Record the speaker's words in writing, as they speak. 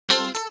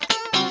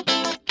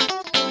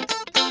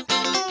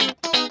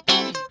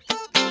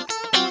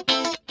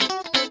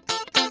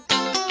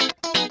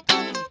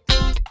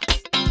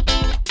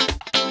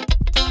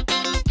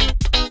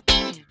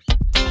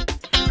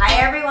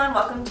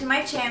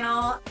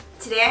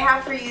Today I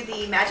have for you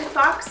the Magic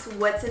Box,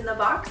 what's in the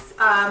box.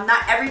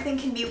 Not everything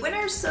can be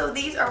winners, so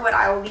these are what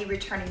I will be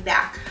returning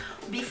back.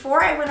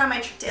 Before I went on my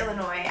trip to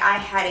Illinois, I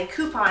had a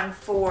coupon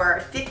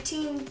for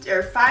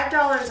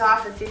 $5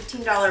 off a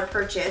 $15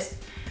 purchase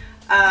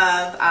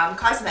of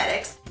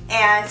cosmetics.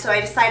 And so I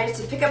decided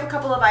to pick up a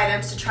couple of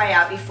items to try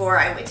out before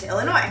I went to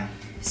Illinois.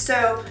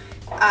 So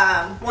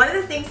one of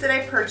the things that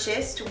I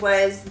purchased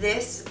was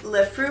this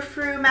Le Frou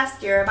Frou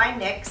mascara by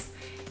NYX.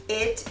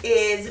 It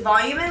is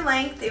volume and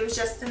length. It was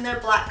just in their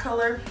black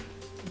color,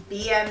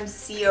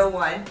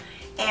 BMC01.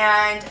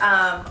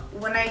 And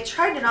when I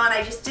tried it on,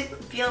 I just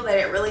didn't feel that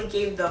it really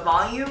gave the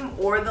volume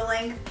or the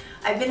length.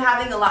 I've been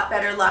having a lot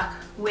better luck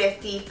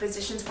with the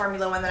Physicians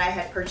Formula one that I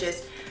had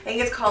purchased. I think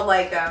it's called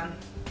like, I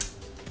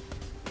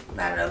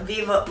don't know,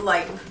 Viva,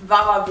 like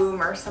Vava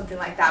Boom or something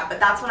like that, but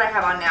that's what I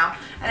have on now.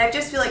 And I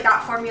just feel like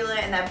that formula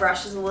and that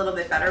brush is a little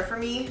bit better for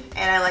me,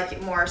 and I like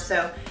it more.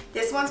 So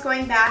this one's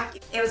going back.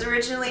 It was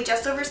originally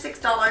just over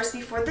 $6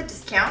 before the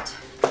discount.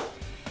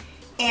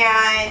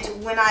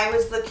 And when I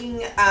was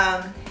looking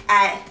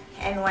at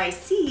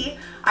NYC,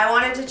 I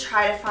wanted to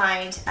try to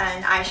find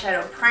an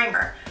eyeshadow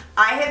primer.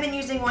 I have been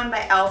using one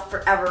by e.l.f.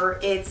 forever.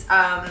 It's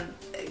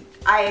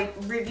I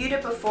reviewed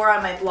it before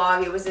on my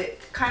blog. It was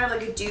kind of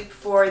like a dupe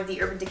for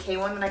the Urban Decay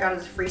one that I got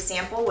as a free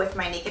sample with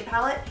my Naked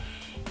palette.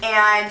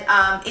 And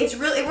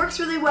it works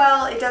really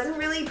well. It doesn't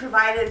really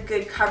provide a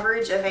good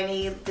coverage of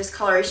any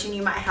discoloration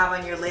you might have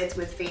on your lids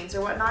with veins or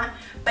whatnot,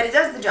 but it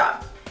does the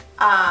job.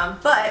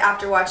 But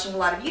after watching a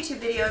lot of YouTube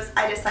videos,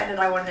 I decided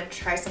I wanted to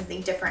try something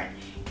different.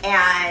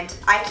 And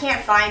I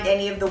can't find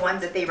any of the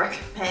ones that they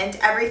recommend.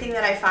 Everything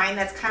that I find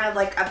that's kind of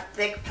like a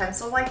thick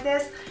pencil like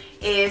this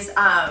is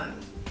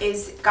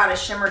got a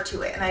shimmer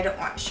to it, and I don't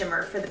want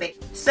shimmer for the base.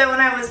 So when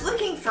I was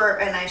looking for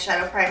an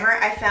eyeshadow primer,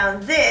 I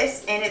found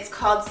this, and it's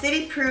called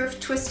City Proof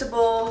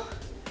Twistable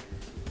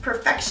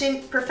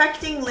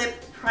Perfecting Lip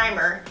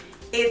Primer.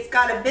 It's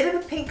got a bit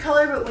of a pink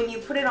color, but when you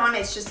put it on,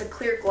 it's just a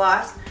clear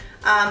gloss.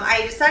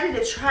 I decided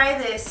to try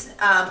this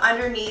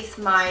underneath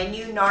my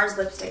new NARS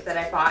lipstick that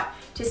I bought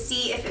to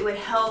see if it would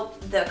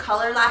help the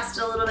color last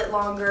a little bit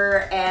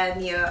longer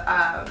and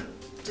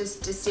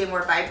just to stay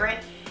more vibrant.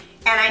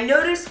 And I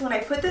noticed when I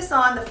put this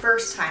on the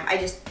first time, I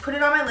just put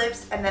it on my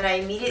lips and then I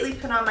immediately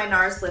put on my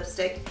NARS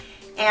lipstick,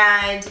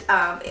 and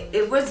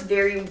it was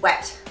very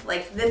wet.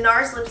 Like the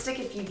NARS lipstick,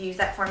 if you've used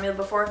that formula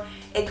before,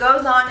 it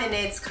goes on and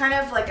it's kind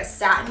of like a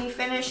satiny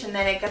finish, and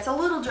then it gets a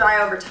little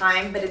dry over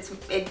time, but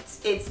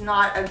it's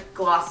not a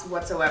gloss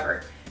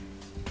whatsoever.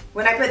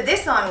 When I put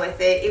this on with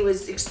it, it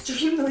was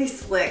extremely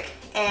slick,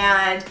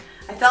 and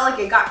I felt like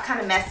it got kind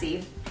of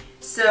messy.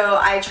 So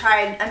I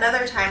tried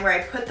another time where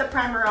I put the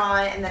primer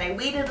on and then I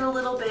waited a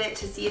little bit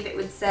to see if it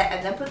would set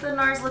and then put the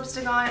NARS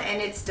lipstick on, and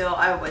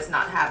I was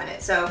not having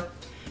it. So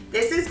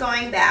this is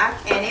going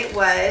back, and it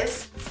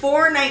was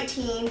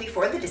 $4.19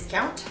 before the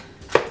discount.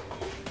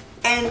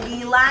 And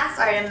the last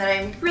item that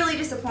I'm really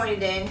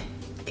disappointed in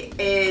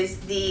is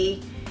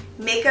the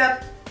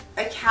Makeup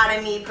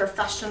Academy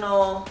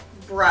Professional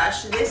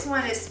Brush. This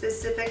one is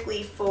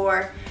specifically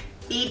for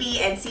BB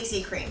and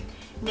CC cream.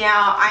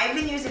 Now, I've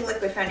been using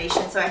liquid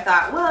foundation, so I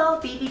thought,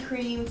 well, BB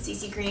cream,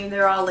 CC cream,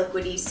 they're all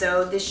liquidy,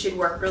 so this should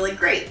work really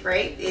great,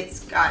 right?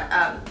 It's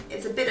got,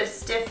 it's a bit of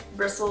stiff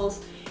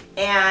bristles,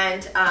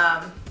 and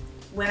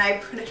when I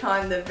put it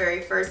on the very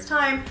first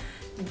time,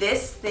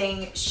 this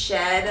thing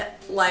shed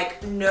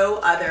like no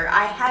other.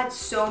 I had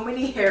so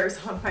many hairs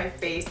on my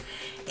face.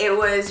 It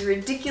was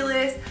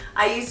ridiculous.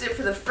 I used it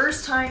for the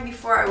first time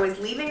before I was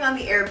leaving on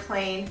the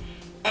airplane,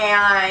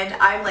 and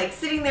I'm like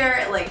sitting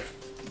there like,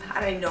 I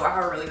don't even know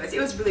how early it was.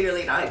 It was really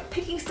early, and I'm like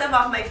picking stuff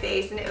off my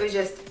face, and it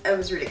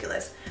was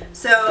ridiculous.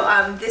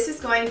 So this is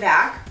going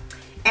back,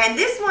 and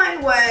this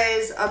one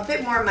was a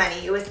bit more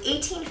money. It was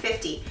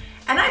 $18.50,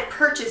 and I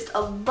purchased a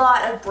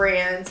lot of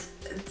brands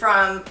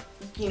from,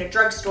 you know,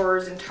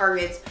 drugstores and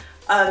Targets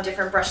of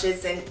different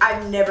brushes, and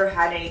I've never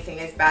had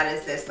anything as bad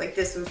as this. Like,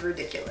 this was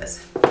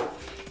ridiculous.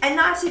 And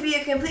not to be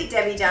a complete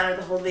Debbie Downer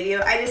the whole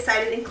video, I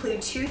decided to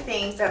include two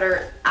things that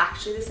are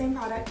actually the same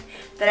product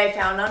that I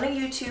found on a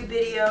YouTube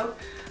video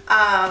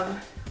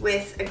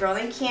with a girl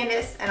named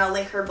Candace, and I'll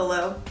link her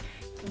below.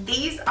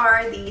 These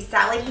are the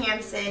Sally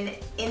Hansen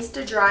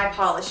Insta Dry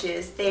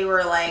Polishes. They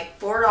were like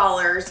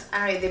 $4.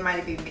 I don't know, they might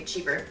have been a bit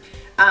cheaper.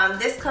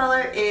 This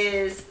color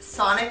is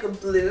Sonic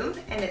Bloom,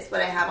 and it's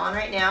what I have on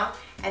right now.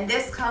 And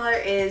this color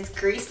is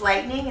Grease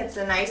Lightning. It's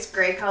a nice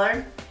gray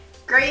color.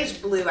 Grayish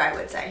blue, I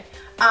would say.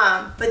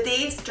 But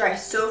these dry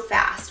so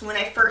fast. When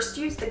I first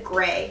used the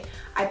gray,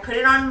 I put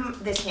it on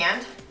this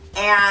hand,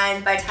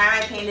 and by the time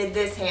I painted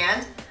this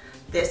hand,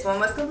 this one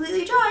was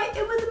completely dry.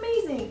 It was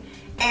amazing.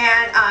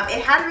 And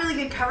it had really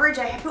good coverage.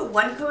 I had put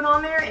one coat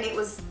on there, and it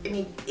was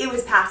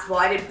passable.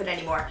 I didn't put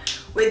any more.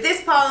 With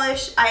this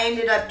polish, I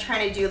ended up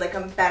trying to do like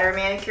a better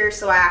manicure,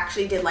 so I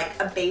actually did like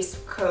a base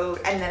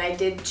coat, and then I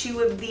did 2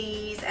 of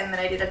these, and then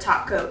I did a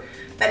top coat.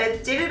 But I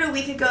did it a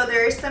week ago.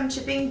 There is some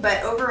chipping,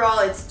 but overall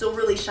it's still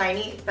really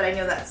shiny, but I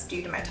know that's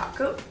due to my top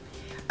coat.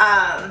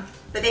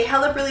 But they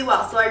held up really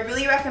well. So I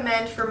really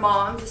recommend for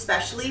moms,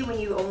 especially when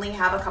you only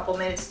have a couple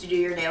minutes to do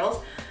your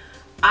nails.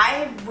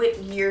 I went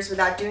years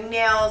without doing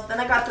nails. Then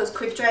I got those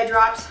quick dry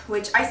drops,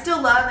 which I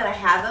still love and I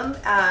have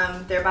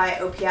them. They're by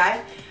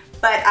OPI.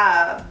 But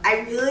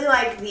I really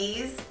like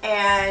these,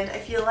 and I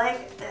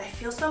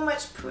feel so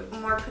much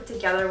more put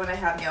together when I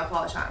have nail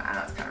polish on. I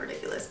know it's kind of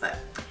ridiculous, but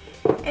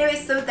anyway,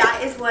 so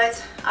that is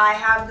what I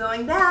have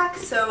going back.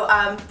 So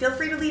feel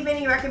free to leave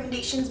any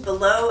recommendations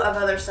below of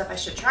other stuff I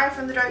should try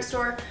from the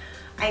drugstore.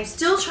 I'm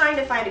still trying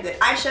to find a good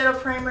eyeshadow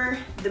primer.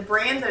 The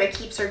brand that I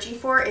keep searching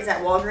for is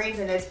at Walgreens,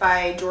 and it's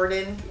by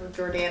Jordan or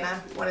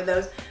Jordana, one of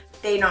those.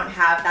 They don't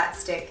have that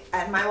stick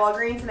at my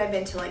Walgreens, and I've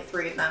been to like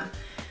 3 of them.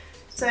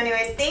 So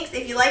anyways, thanks.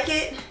 If you like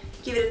it,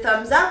 give it a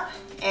thumbs up,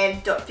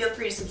 and feel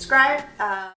free to subscribe.